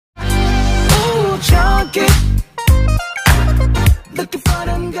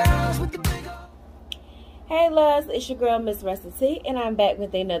Hey loves, it's your girl MissRessaT, and I'm back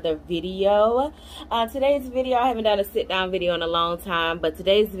with another video. Today's video, I haven't done a sit down video in a long time, but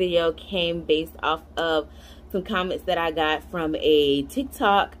today's video came based off of some comments that I got from a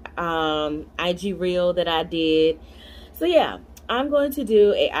TikTok IG reel that I did. So yeah, I'm going to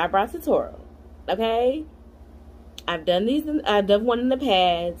do a eyebrow tutorial. Okay, I've done one in the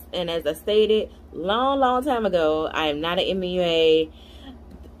past, and as I stated long time ago, I am not an MUA.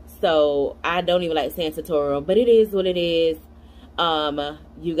 So I don't even like saying tutorial, but it is what it is.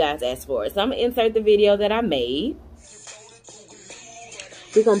 You guys asked for it. So I'm gonna insert the video that I made.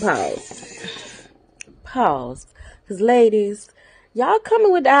 We're gonna pause. Cause ladies, y'all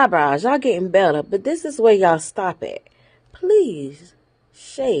coming with the eyebrows, y'all getting better, but this is where y'all stop at. Please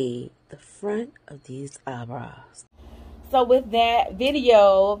shade the front of these eyebrows. So with that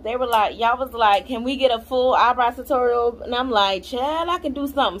video, they were like, y'all was like, can we get a full eyebrow tutorial? And I'm like, Chad, I can do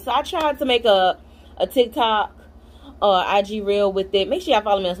something. So I tried to make a TikTok or IG reel with it. Make sure y'all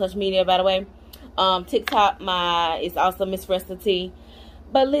follow me on social media, by the way. TikTok, it's also MissRessaT.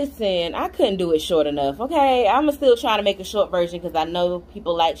 But listen, I couldn't do it short enough, okay? I'm still trying to make a short version because I know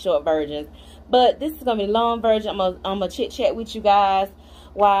people like short versions. But this is going to be a long version. I'm gonna chit-chat with you guys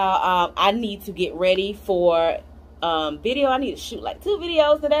while I need to get ready for video. I need to shoot like 2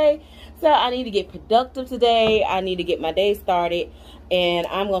 videos today, so I need to get productive today. I need to get my day started, and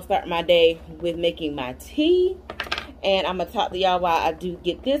I'm gonna start my day with making my tea, and I'm gonna talk to y'all while I do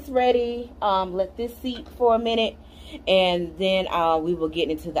get this ready. Let this seat for a minute, and then we will get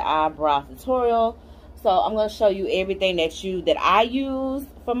into the eyebrow tutorial. So I'm gonna show you everything that I use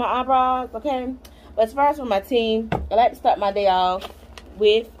for my eyebrows, okay? But as far as for my tea, I like to start my day off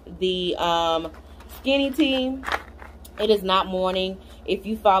with the skinny tea. It is not morning. If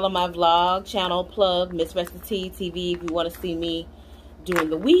you follow my vlog channel, plug MissRessaTTV, if you want to see me during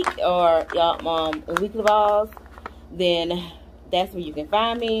the week or weekly vlogs, then that's where you can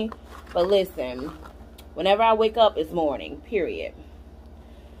find me. But listen, whenever I wake up, it's morning, period.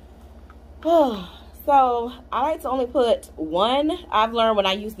 So I like to only put one. I've learned when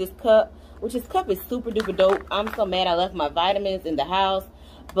I use this cup, which this cup is super duper dope. I'm so mad I left my vitamins in the house,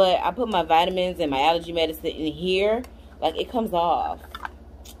 but I put my vitamins and my allergy medicine in here. Like, it comes off.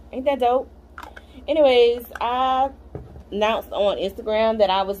 Ain't that dope? Anyways, I announced on Instagram that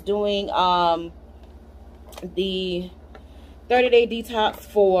I was doing the 30-day detox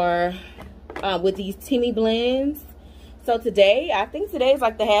for with these TEAMI blends. So today, I think today is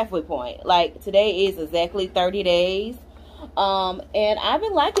like the halfway point. Like, today is exactly 30 days. And I've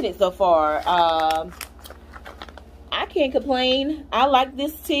been liking it so far. I can't complain. I like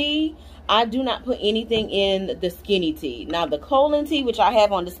this tea. I do not put anything in the skinny tea. Now, the colon tea, which I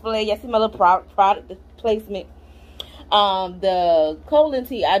have on display, you see my little product placement. The colon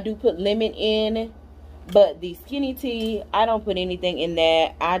tea, I do put lemon in. But the skinny tea, I don't put anything in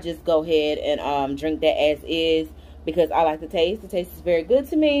that. I just go ahead and drink that as is because I like the taste. The taste is very good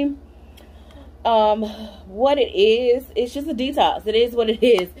to me. What it is, it's just a detox. It is what it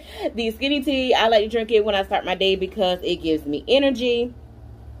is. The skinny tea, I like to drink it when I start my day because it gives me energy.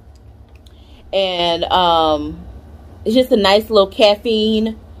 And it's just a nice little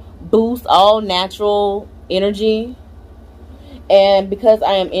caffeine boost, all natural energy. And because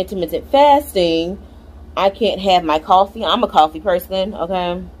I am intermittent fasting, I can't have my coffee. I'm a coffee person,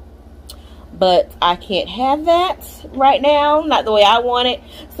 okay? But I can't have that right now, not the way I want it.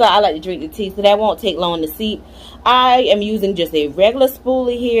 So I like to drink the tea, so that won't take long to steep. I am using just a regular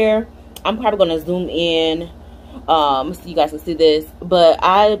spoolie here. I'm probably going to zoom in so you guys can see this. But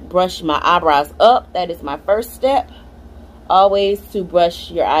I brush my eyebrows up. That is my first step. Always to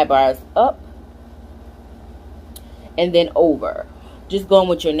brush your eyebrows up and then over. Just going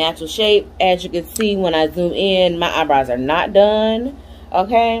with your natural shape. As you can see when I zoom in, my eyebrows are not done.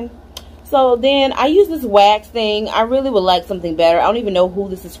 Okay. So then I use this wax thing. I really would like something better. I don't even know who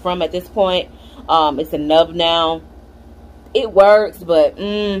this is from at this point. It's a nub now. It works, but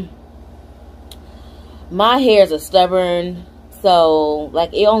my hairs are stubborn. So,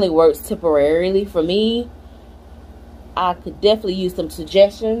 like, it only works temporarily for me. I could definitely use some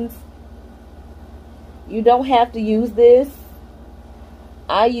suggestions. You don't have to use this.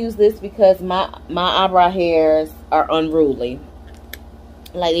 I use this because my eyebrow hairs are unruly.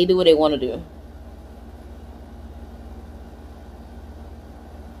 Like, they do what they want to do.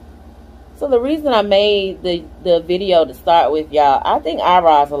 So the reason I made the video to start with, y'all, I think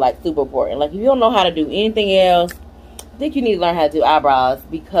eyebrows are like super important. Like, if you don't know how to do anything else, I think you need to learn how to do eyebrows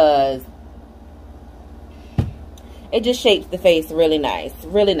because it just shapes the face really nice.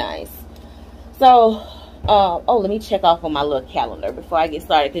 Really nice. So, oh, let me check off on my little calendar before I get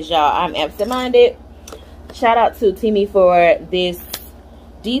started because, y'all, I'm absent-minded. shout out to TEAMI for this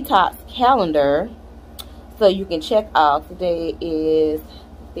detox calendar. So you can check out, today is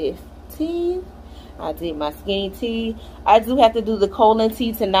 15th. I did my skinny tea. I do have to do the colon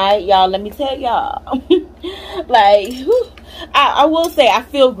tea tonight, y'all. Let me tell y'all. Like, I will say I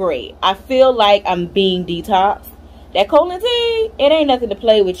feel great. I feel like I'm being detoxed. That colon tea, it ain't nothing to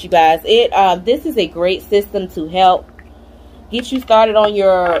play with, you guys. This is a great system to help get you started on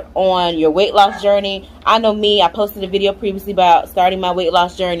your weight loss journey. I know me, I posted a video previously about starting my weight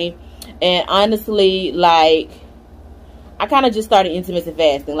loss journey, and honestly, like, I kind of just started intermittent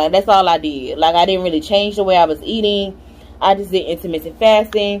fasting. Like, that's all I did. Like, I didn't really change the way I was eating. I just did intermittent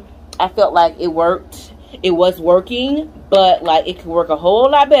fasting. I felt like it worked. It was working, but like it could work a whole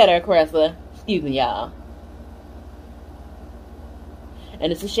lot better, Cressa. Excuse me, y'all.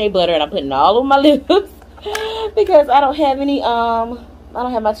 And it's a shea butter, and I'm putting it all over my lips because I don't have any I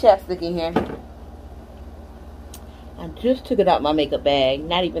don't have my chapstick in here. I just took it out my makeup bag,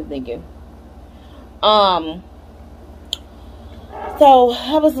 not even thinking. So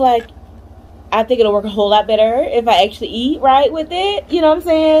I was like, I think it'll work a whole lot better if I actually eat right with it. You know what I'm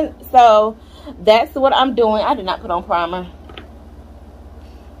saying? So that's what I'm doing. I did not put on primer.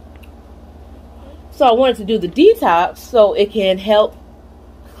 So I wanted to do the detox so it can help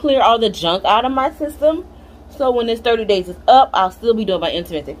clear all the junk out of my system. So when this 30 days is up, I'll still be doing my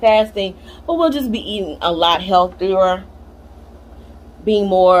intermittent fasting, but we'll just be eating a lot healthier, being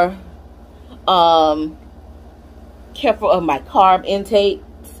more careful of my carb intakes,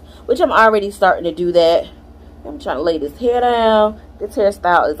 which I'm already starting to do that. I'm trying to lay this hair down. This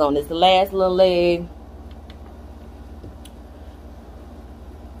hairstyle is on this last little leg.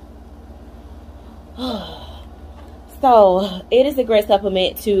 So it is a great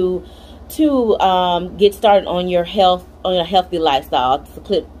supplement to get started on your health, on a healthy lifestyle,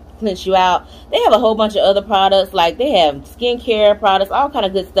 to cleanse you out. They have a whole bunch of other products, like they have skincare products, all kind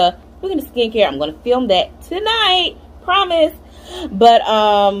of good stuff. Speaking of skincare, I'm going to film that tonight, promise. But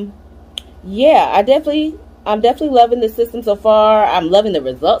yeah, I'm definitely loving the system so far. I'm loving the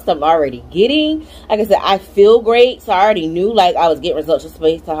results I'm already getting. Like I said, I feel great, so I already knew like I was getting results just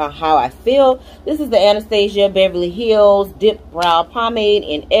based on how I feel. This is the Anastasia Beverly Hills Dip Brow Pomade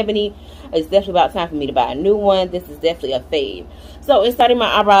in Ebony. It's definitely about time for me to buy a new one. This is definitely a fave. So in starting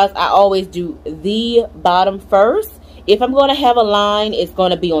my eyebrows, I always do the bottom first. If I'm going to have a line, it's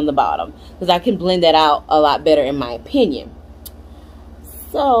going to be on the bottom, because I can blend that out a lot better in my opinion.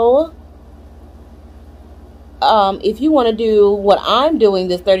 So if you want to do what I'm doing,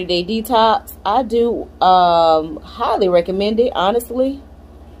 this 30-day detox, I do highly recommend it, honestly.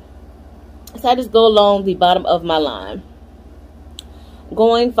 So I just go along the bottom of my line,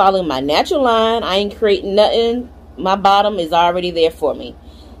 following my natural line. I ain't creating nothing. My bottom is already there for me.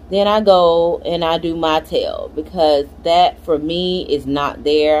 Then I go and I do my tail, because that for me is not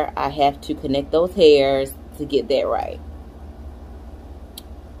there. I have to connect those hairs to get that right.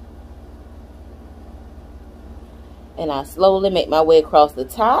 And I slowly make my way across the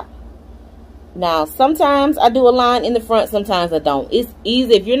top. Now, sometimes I do a line in the front, sometimes I don't. It's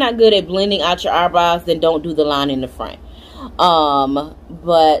easy. If you're not good at blending out your eyebrows, then don't do the line in the front.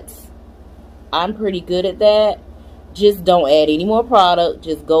 But I'm pretty good at that. Just don't add any more product.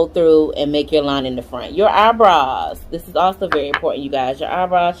 Just go through and make your line in the front. Your eyebrows, this is also very important, you guys. Your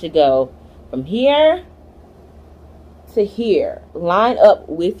eyebrows should go from here to here. Line up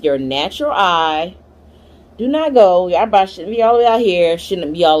with your natural eye. Do not go, your eyebrows shouldn't be all the way out here,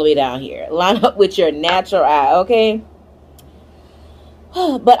 shouldn't be all the way down here. Line up with your natural eye, okay?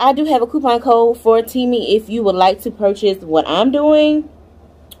 But I do have a coupon code for TEAMI if you would like to purchase what I'm doing,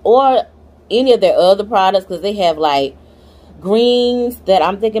 or any of their other products, because they have like greens that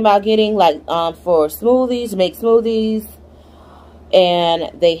I'm thinking about getting, like for smoothies, make smoothies.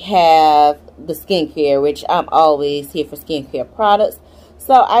 And they have the skincare, which I'm always here for skincare products.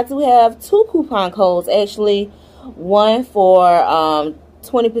 So I do have 2 coupon codes actually, one for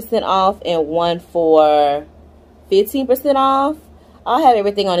 20% off and one for 15% off. I'll have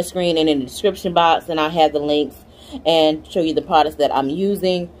everything on the screen and in the description box, and I'll have the links and show you the products that I'm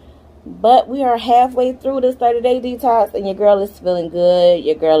using. But we are halfway through this 30-day detox, and your girl is feeling good.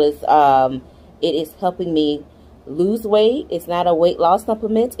 Your girl is, it is helping me lose weight. It's not a weight loss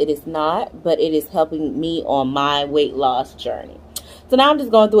supplement. It is not, but it is helping me on my weight loss journey. So now I'm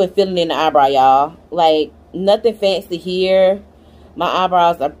just going through and filling in the eyebrow, y'all. Like, nothing fancy here. My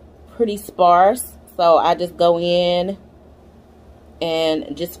eyebrows are pretty sparse, so I just go in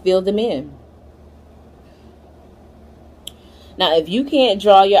and just fill them in. Now, if you can't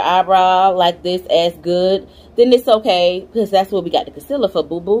draw your eyebrow like this as good, then it's okay, because that's what we got the concealer for,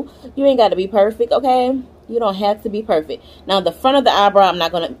 boo-boo. You ain't got to be perfect, okay? You don't have to be perfect. Now, the front of the eyebrow, I'm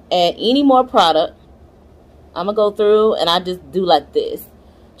not going to add any more product. I'm going to go through and I just do like this.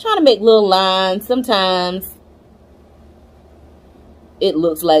 Trying to make little lines. Sometimes it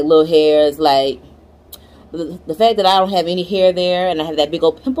looks like little hairs. Like the fact that I don't have any hair there and I have that big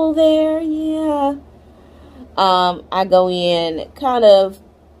old pimple there. Yeah. I go in kind of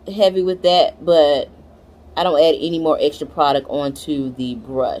heavy with that, but I don't add any more extra product onto the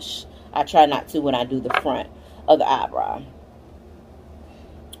brush. I try not to when I do the front of the eyebrow.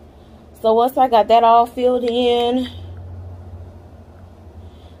 So once I got that all filled in,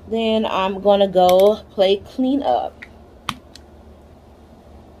 then I'm gonna go play clean up.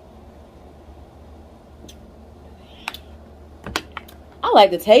 I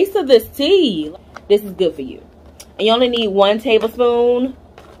like the taste of this tea. This is good for you. And you only need 1 tablespoon,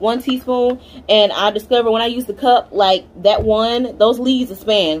 1 teaspoon. And I discovered when I use the cup, like that one, those leaves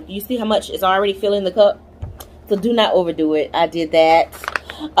expand. You see how much is already filling the cup? So do not overdo it. I did that.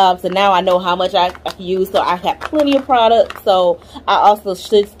 So now I know how much I can use. So I have plenty of product. So I also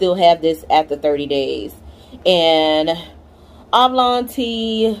should still have this after 30 days. And oolong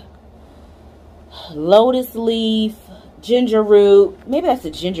tea, lotus leaf, ginger root. Maybe that's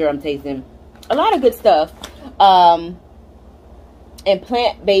the ginger I'm tasting. A lot of good stuff. And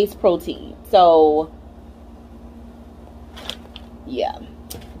plant-based protein. So yeah,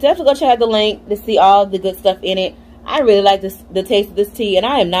 definitely go check out the link to see all the good stuff in it. I really like the taste of this tea, and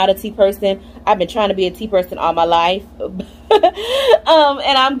I am not a tea person. I've been trying to be a tea person all my life. And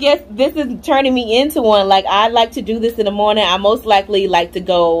I guess this is turning me into one. Like, I like to do this in the morning. I most likely like to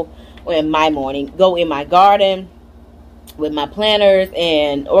go in my garden with my planners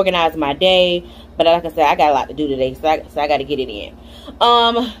and organize my day. But like I said, I got a lot to do today, so I got to get it in.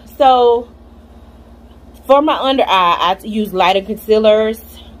 So for my under eye, I use lighter concealers.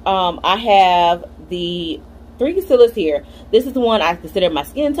 I have the 3 concealers here. This is the one I consider my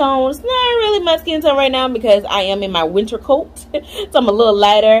skin tone. It's not really my skin tone right now because I am in my winter coat, so I'm a little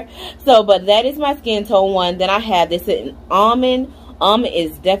lighter. So, but that is my skin tone one. Then I have this in almond. Almond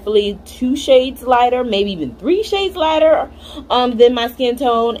is definitely 2 shades lighter, maybe even 3 shades lighter than my skin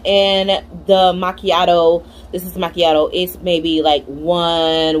tone. And the macchiato, this is macchiato, it's maybe like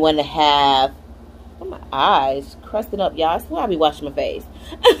 1.5. Oh, my eyes crusted up, y'all. That's why I be washing my face.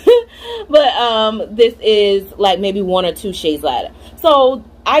 But this is like maybe 1 or 2 shades lighter. So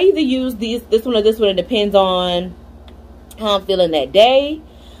I either use this one or this one. It depends on how I'm feeling that day.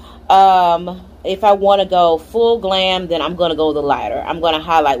 If I want to go full glam, then I'm going to go with the lighter. I'm going to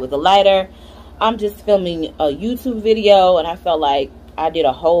highlight with the lighter. I'm just filming a YouTube video, and I felt like I did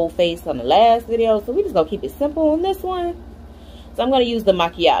a whole face on the last video, so we're just going to keep it simple on this one. So I'm going to use the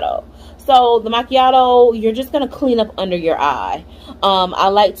macchiato. So the macchiato, you're just going to clean up under your eye. I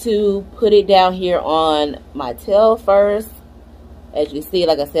like to put it down here on my tail first. As you see,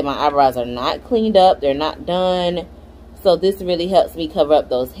 like I said, my eyebrows are not cleaned up. They're not done. So this really helps me cover up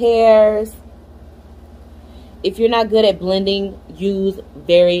those hairs. If you're not good at blending, use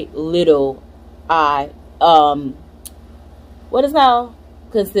very little what is called?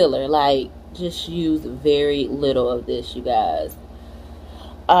 Concealer. Like, just use very little of this, you guys.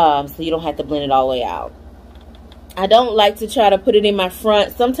 So you don't have to blend it all the way out. I don't like to try to put it in my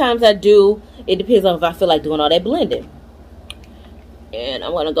front. Sometimes I do. It depends on if I feel like doing all that blending. And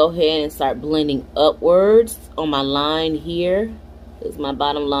I'm going to go ahead and start blending upwards on my line here. This is my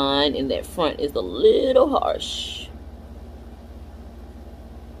bottom line, and that front is a little harsh.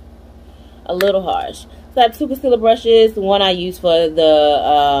 A little harsh. So I have 2 concealer brushes. One I use for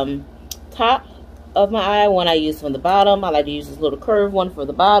the top of my eye. One I use from the bottom. I like to use this little curved one for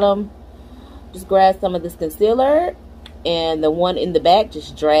the bottom. Just grab some of this concealer, and the one in the back,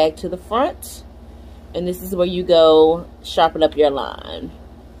 just drag to the front. And this is where you go sharpen up your line.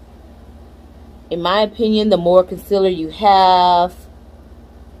 In my opinion, the more concealer you have,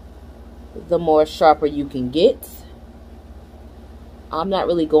 the more sharper you can get. I'm not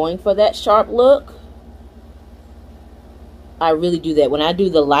really going for that sharp look. I really do that. When I do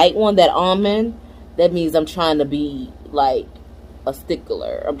the light one, that almond, that means I'm trying to be like a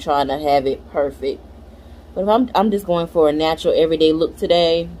stickler. I'm trying to have it perfect. But if I'm just going for a natural everyday look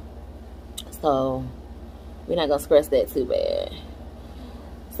today. So we're not going to stress that too bad.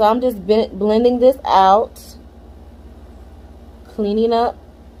 So I'm just blending this out. Cleaning up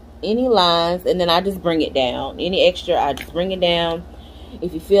any lines, and then I just bring it down. Any extra, I just bring it down.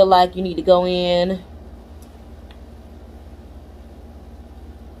 If you feel like you need to go in,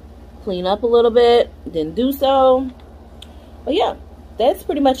 clean up a little bit, then do so. But yeah, that's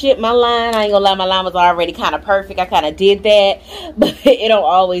pretty much it. My line, I ain't gonna lie, my line was already kind of perfect. I kind of did that, but it don't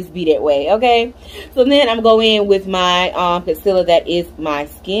always be that way, okay? So then I'm going in with my concealer that is my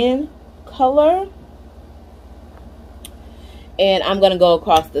skin color. And I'm gonna go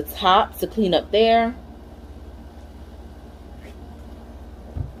across the top to clean up there.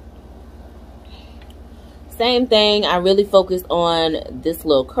 Same thing, I really focused on this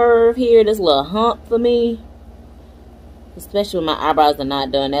little curve here, this little hump for me. Especially when my eyebrows are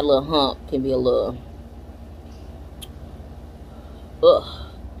not done, that little hump can be a little,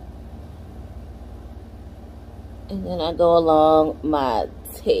 ugh. And then I go along my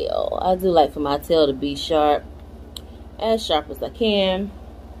tail. I do like for my tail to be sharp as I can.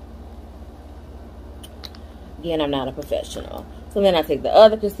 Again, I'm not a professional. So then I take the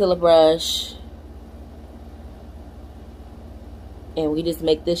other concealer brush and we just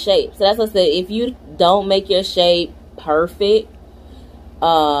make this shape. So that's what I said, if you don't make your shape perfect,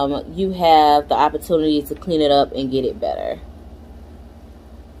 you have the opportunity to clean it up and get it better.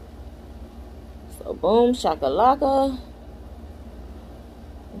 So boom shakalaka.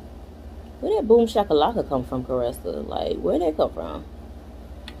 Where did boom shakalaka come from, Caressa? Like, where did it come from?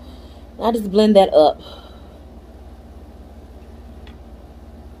 I just blend that up.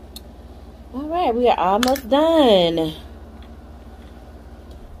 Alright, we are almost done.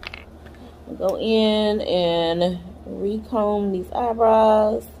 I'll go in and recomb these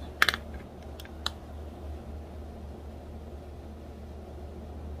eyebrows.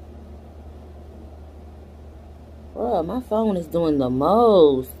 Bro, my phone is doing the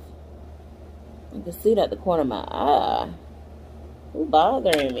most. You can see that at the corner of my eye. Who's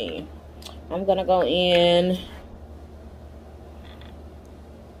bothering me? I'm gonna go in.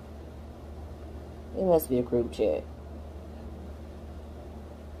 It must be a group chat.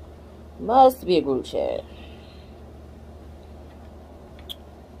 Must be a group chat.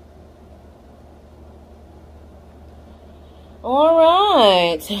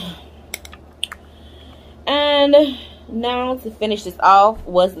 Alright. And now to finish this off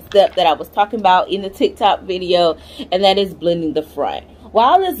was the step that I was talking about in the TikTok video, and that is blending the front.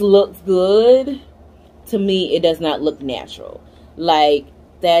 While this looks good, to me it does not look natural. Like,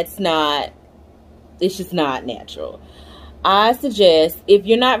 that's not, it's just not natural. I suggest, if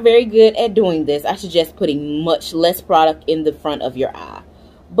you're not very good at doing this, I suggest putting much less product in the front of your eye.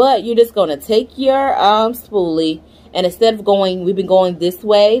 But you're just going to take your spoolie, and instead of going, we've been going this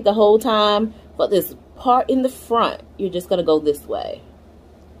way the whole time, but this part in the front, you're just going to go this way.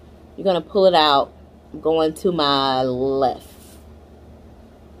 You're going to pull it out, going to my left.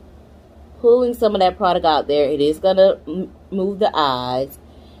 Pulling some of that product out there. It is going to move the eyes.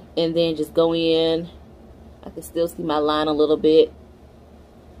 And then just go in. I can still see my line a little bit.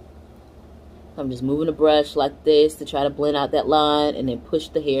 I'm just moving the brush like this to try to blend out that line and then push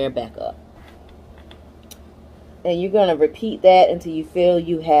the hair back up. And you're going to repeat that until you feel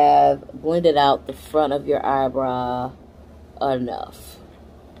you have blended out the front of your eyebrow enough.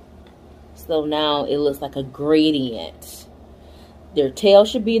 So now it looks like a gradient. Their tail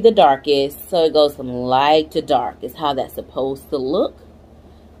should be the darkest, so it goes from light to dark. Is how that's supposed to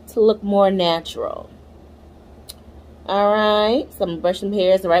look more natural. Alright, so I'm brushing the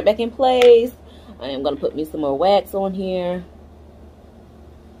hairs right back in place. I am going to put me some more wax on here.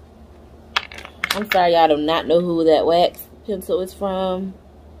 I'm sorry, y'all do not know who that wax pencil is from.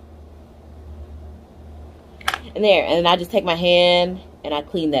 And there, and I just take my hand and I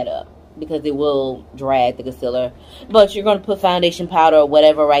clean that up, because it will drag the concealer. But you're going to put foundation powder or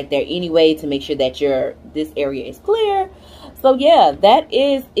whatever right there anyway to make sure that this area is clear. So yeah, that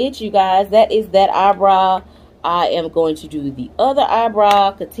is it, you guys. That is that eyebrow. I am going to do the other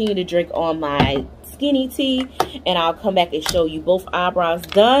eyebrow, continue to drink on my skinny tea, and I'll come back and show you both eyebrows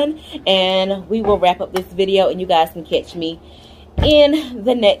done, and we will wrap up this video, and you guys can catch me in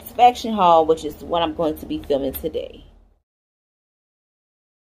the next fashion haul, which is what I'm going to be filming today.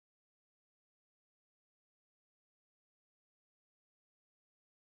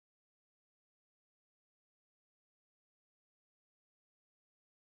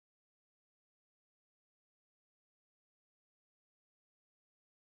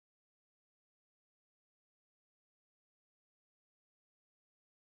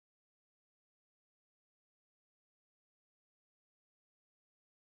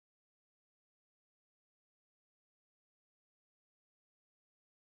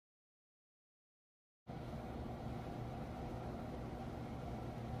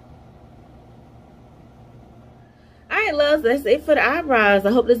 right, loves, that's it for the eyebrows.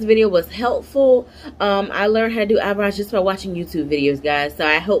 I hope this video was helpful. I learned how to do eyebrows just by watching YouTube videos, guys. So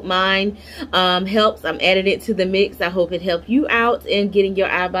I hope mine helps. I'm adding it to the mix. I hope it helped you out in getting your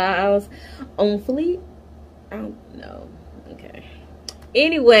eyebrows on fleek. I don't know. Okay.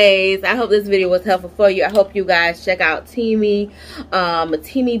 Anyways, I hope this video was helpful for you. I hope you guys check out TEAMI.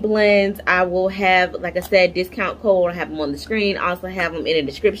 TEAMI blends. I will have, like I said, discount code. I have them on the screen. Also have them in the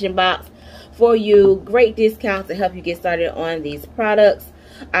description box for you. Great discounts to help you get started on these products.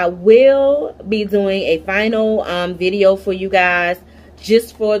 I will be doing a final video for you guys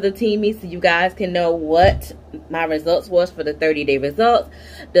just for the TEAMI, so you guys can know what my results was for the 30-day results.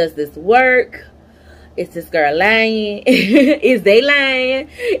 Does this work? Is this girl lying? Is they lying?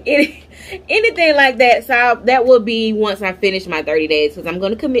 Anything like that. So that will be once I finish my 30 days, because I'm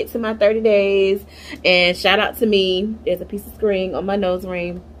going to commit to my 30 days. And shout out to me. There's a piece of string on my nose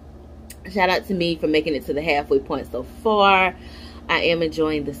ring. Shout out to me for making it to the halfway point so far. I am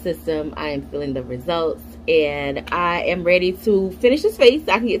enjoying the system. I am feeling the results. And I am ready to finish this face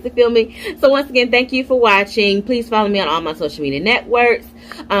so I can get to filming. So once again, thank you for watching. Please follow me on all my social media networks.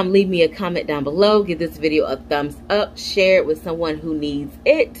 Leave me a comment down below. Give this video a thumbs up. Share it with someone who needs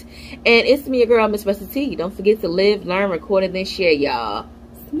it. And it's me, your girl, MissRessaT. Don't forget to live, learn, record, and then share, y'all.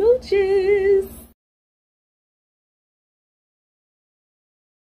 Smooches.